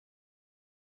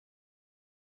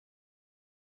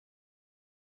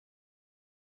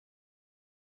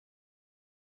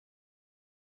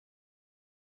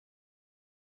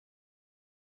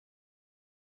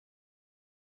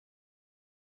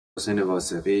حسین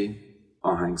واثقی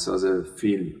آهنگساز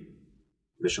فیلم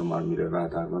به شمار میره و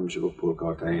تقریبا میشه گفت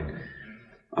پرکارترین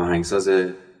آهنگساز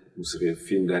موسیقی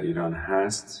فیلم در ایران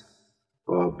هست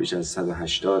با بیش از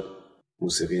 180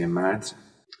 موسیقی متن.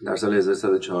 در سال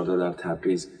 1114 در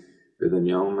تبریز به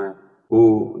دنیا اومد.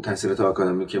 او تحصیلات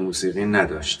آکادمیک موسیقی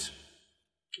نداشت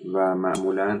و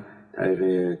معمولاً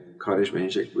طریق کارش به این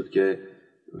شکل بود که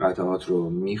قطعات رو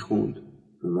میخوند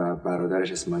و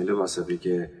برادرش اسماعیل واثقی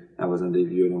که نوازنده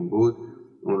ویولون بود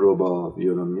اون رو با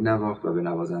ویولون مینواخت و به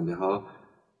نوازنده ها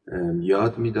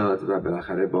یاد میداد و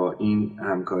بالاخره با این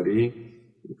همکاری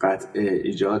قطعه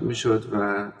ایجاد میشد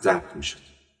و ضبط میشد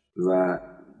و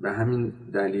به همین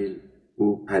دلیل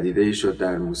او پدیده‌ای شد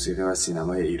در موسیقی و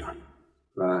سینمای ایران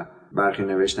و برخی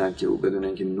نوشتند که او بدون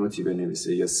اینکه نوتی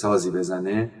بنویسه یا سازی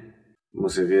بزنه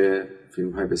موسیقی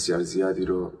فیلم‌های بسیار زیادی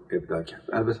رو ابداع کرد.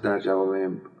 البته در جواب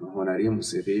هنری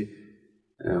موسیقی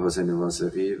حسین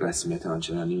واثقی رسمیت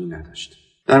آنچنانی نداشت.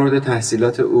 در مورد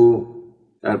تحصیلات او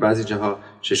در بعضی جاها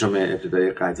ششم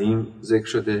ابتدایی قدیم ذکر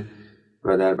شده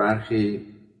و در برخی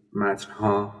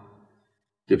متن‌ها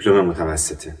دیپلم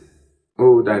متوسطه.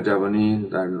 او در جوانی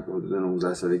در حدود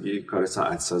 19 سالگی کار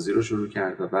ساعت سازی رو شروع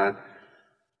کرد و بعد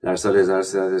در سال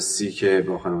 1330 که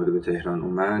با خانواده به تهران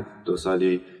اومد 2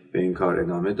 سالی به این کار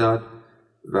ادامه داد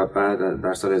و بعد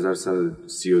در سال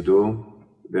 1332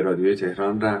 به رادیوی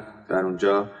تهران رفت. در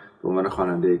اونجا به عنوان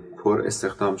خواننده کور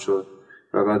استخدام شد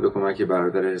و بعد به کمک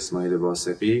برادر اسماعیل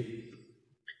واثقی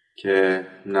که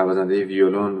نوازنده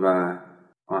ویولون و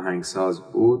آهنگساز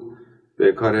بود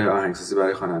به کار آهنگسازی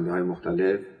برای خواننده‌های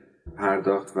مختلف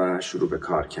پرداخت و شروع به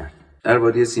کار کرد. در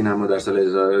وادی سینما در سال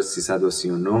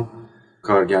 1339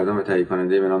 کارگردان و تهیه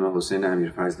کننده به نام حسین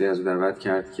امیرفضلی از او دعوت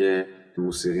کرد که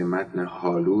موسیقی متن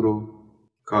هالو رو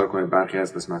کار کنه، برخی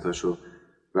از قسمتاشو،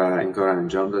 و این کار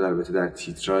انجام داد. البته در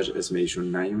تیتراژ اسم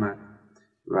ایشون نیومد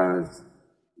و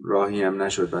راهی هم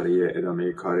نشد برای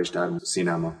ادامه کارش در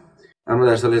سینما. اما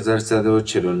در سال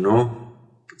 1349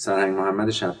 سرهنگ محمد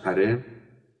شب‌پره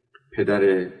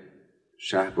پدر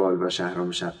شهبال و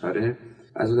شهرام شب‌پره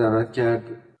از او دعوت کرد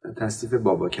تصنیف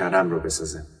بابا کرم رو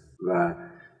بسازه و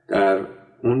در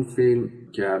اون فیلم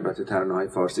که البته ترانه‌های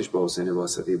فارسیش با حسین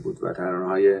واثقی بود و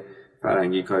ترانه‌های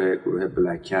فرنگی کار گروه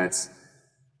بلک کتس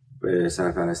به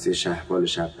سرپرستی شهبال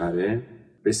شب‌پره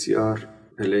بسیار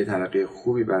پله ترقی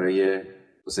خوبی برای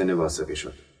حسین واثقی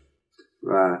شد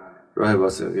و راه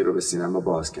واثقی رو به سینما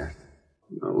باز کرد.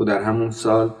 او در همون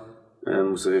سال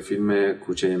موسیقی فیلم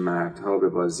کوچه مردها به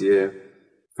بازی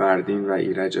فردین و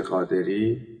ایرج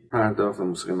قادری پرداخت و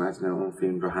موسیقی متن اون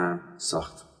فیلم رو هم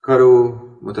ساخت. کار او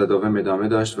متداوم ادامه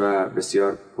داشت و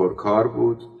بسیار پرکار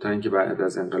بود تا اینکه بعد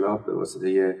از انقلاب به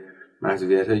واسطه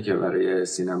محدودیت‌هایی که برای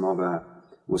سینما و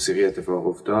موسیقی اتفاق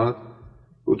افتاد،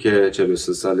 او که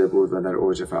 43 ساله بود و در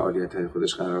اوج فعالیت‌های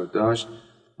خودش قرار داشت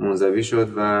منزوی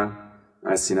شد و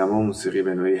از سینما و موسیقی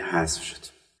به نوعی حذف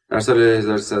شد. در سال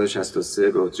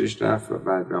 1363 به اتریش رفت و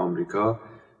بعد به آمریکا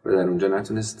و در اونجا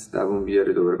نتونست دوام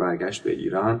بیاره. دوباره برگشت به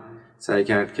ایران، سعی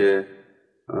کرد که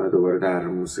دوباره در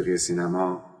موسیقی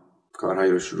سینما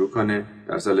کارهایی رو شروع کنه.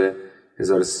 در سال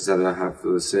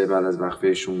 1373 بعد از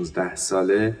وقفه 16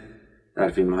 ساله در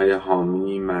فیلم‌های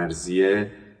حامی،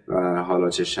 مرضیه و حالا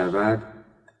چه شود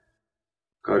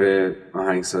کار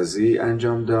آهنگسازی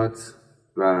انجام داد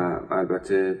و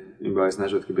البته این باعث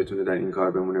نشد که بتونه در این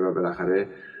کار بمونه و بالاخره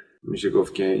میشه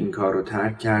گفت که این کار رو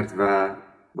ترک کرد و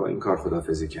با این کار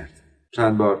خداحافظی کرد.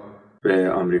 چند بار به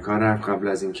آمریکا رفت قبل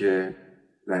از اینکه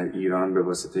در ایران به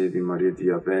واسطه بیماری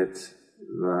دیابت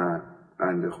و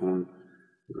قند خون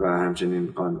و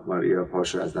همچنین قانماری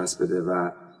پاش رو از دست بده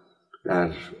و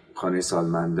در خانه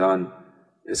سالمندان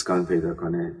اسکان پیدا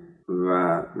کنه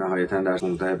و نهایتاً در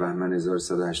 15 بهمن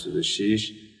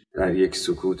 1186 در یک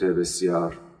سکوت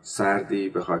بسیار سردی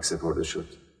به خاک سپرده شد.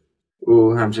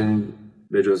 او همچنین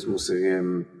به جز موسیقی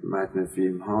متن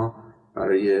فیلم ها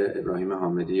برای ابراهیم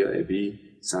حامدی یا ابی،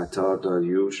 ستار،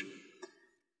 داریوش،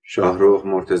 شاهرخ،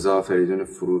 مرتضی، فریدون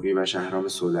فروغی و شهرام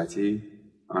صولتی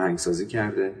آهنگسازی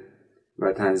کرده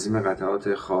و تنظیم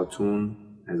قطعات خاتون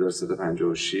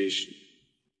 1156،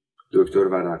 دکتر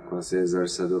و رقاصه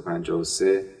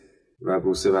 1153 و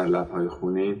بوسه بر لب‌های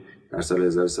خونین در سال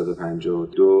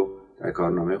 1152 در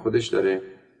کارنامه خودش داره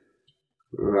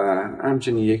و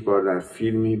همچنین یک بار در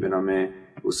فیلمی به نام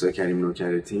اوستا کریم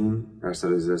نوکر تیم در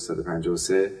سال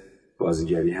 1153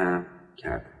 بازیگری هم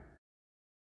کرد.